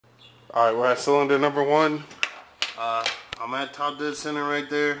Alright, we're at cylinder number 1. I'm at top dead center right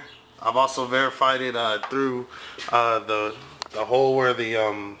there. I've also verified it through the hole where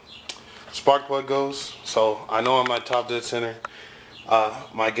the spark plug goes. So I know I'm at top dead center.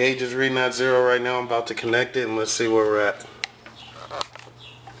 My gauge is reading at 0 right now. I'm about to connect it and let's see where we're at.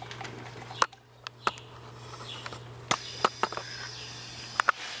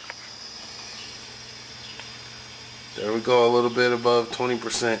 There we go, a little bit above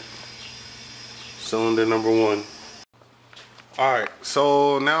 20%. Cylinder number 1. Alright,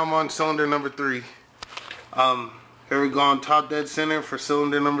 so now I'm on cylinder number 3. Here we go on top dead center for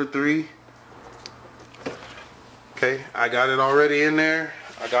cylinder number 3. Okay, I got it already in there.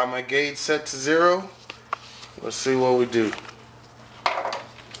 I got my gauge set to 0. Let's see what we do.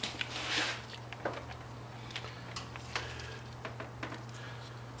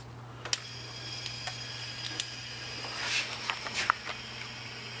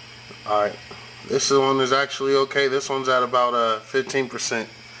 Alright, this one is actually okay. This one's at about 15%.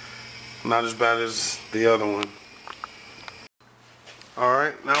 Not as bad as the other one.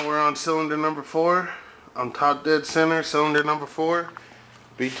 Alright, now we're on cylinder number 4. On top dead center, cylinder number 4.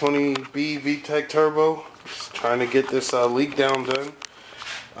 B20 vtec turbo. Just trying to get this leak down done.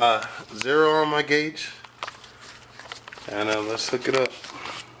 0 on my gauge. And let's hook it up.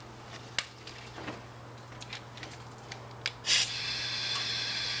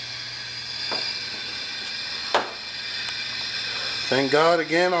 Thank God,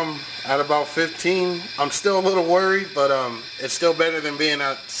 again, I'm at about 15. I'm still a little worried, but it's still better than being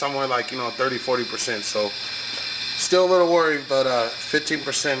at somewhere like, 30-40%. So, still a little worried, but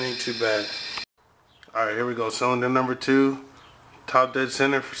 15% ain't too bad. Alright, here we go. Cylinder number 2. Top dead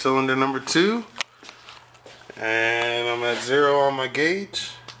center for cylinder number 2. And I'm at 0 on my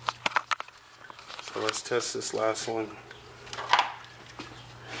gauge. So, let's test this last one.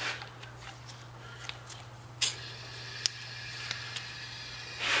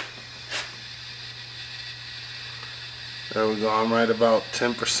 There we go, I'm right about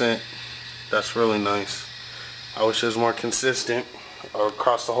 10%. That's really nice. I wish it was more consistent or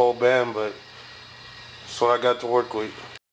across the whole band, but that's what I got to work with.